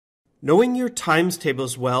Knowing your times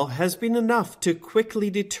tables well has been enough to quickly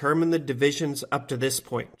determine the divisions up to this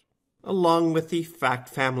point, along with the fact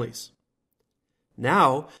families.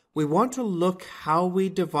 Now, we want to look how we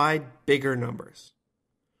divide bigger numbers.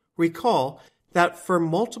 Recall that for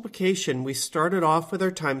multiplication, we started off with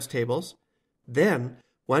our times tables. Then,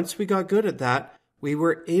 once we got good at that, we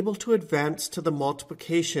were able to advance to the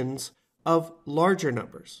multiplications of larger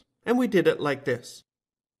numbers. And we did it like this.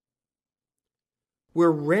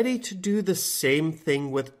 We're ready to do the same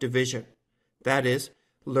thing with division. That is,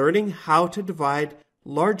 learning how to divide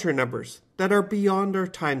larger numbers that are beyond our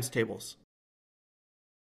times tables.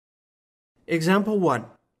 Example 1,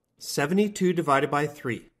 72 divided by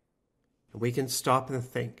 3. And we can stop and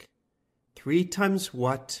think. 3 times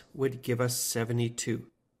what would give us 72?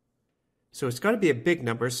 So it's got to be a big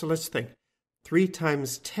number, so let's think. 3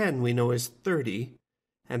 times 10 we know is 30,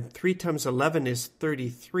 and 3 times 11 is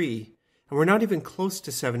 33, and we're not even close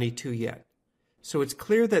to 72 yet. So it's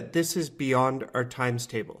clear that this is beyond our times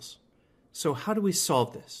tables. So how do we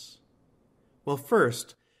solve this? Well,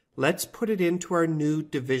 first, let's put it into our new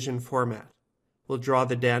division format. We'll draw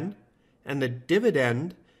the den, and the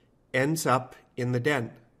dividend ends up in the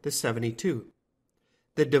den, the 72.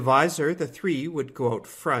 The divisor, the 3, would go out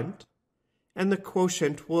front, and the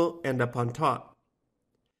quotient will end up on top.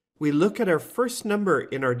 We look at our first number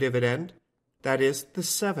in our dividend, that is the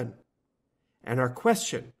 7. And our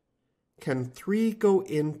question, can 3 go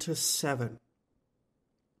into 7?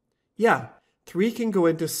 Yeah, 3 can go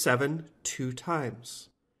into 7 2 times.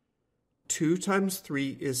 2 times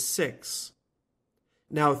 3 is 6.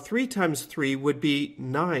 Now 3 times 3 would be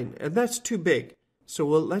 9, and that's too big. So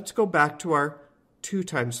let's go back to our 2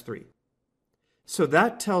 times 3. So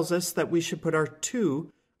that tells us that we should put our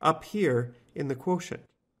 2 up here in the quotient.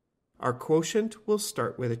 Our quotient will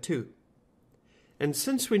start with a 2. And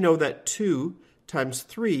since we know that 2 times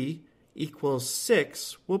 3 equals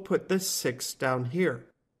 6, we'll put this 6 down here.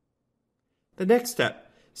 The next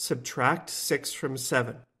step, subtract 6 from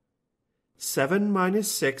 7. 7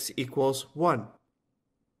 minus 6 equals 1.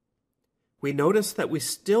 We notice that we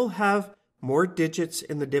still have more digits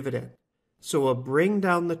in the dividend, so we'll bring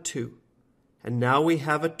down the 2. And now we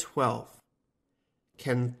have a 12.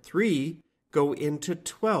 Can 3 go into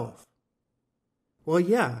 12? Well,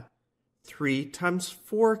 yeah. 3 times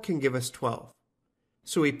 4 can give us 12.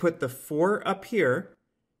 So we put the 4 up here,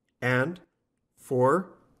 and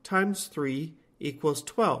 4 times 3 equals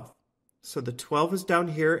 12. So the 12 is down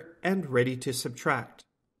here and ready to subtract.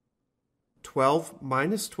 12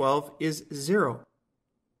 minus 12 is 0.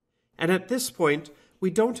 And at this point,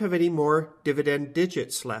 we don't have any more dividend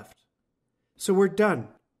digits left. So we're done,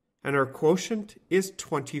 and our quotient is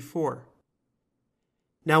 24.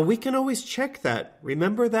 Now we can always check that.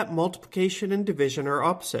 Remember that multiplication and division are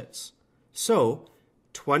opposites. So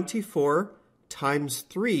 24 times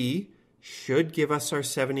 3 should give us our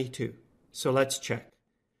 72. So let's check.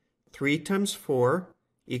 3 times 4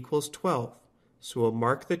 equals 12. So we'll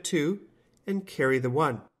mark the 2 and carry the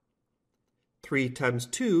 1. 3 times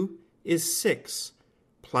 2 is 6,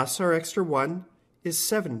 plus our extra 1 is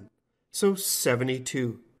 7. So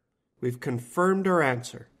 72. We've confirmed our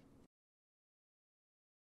answer.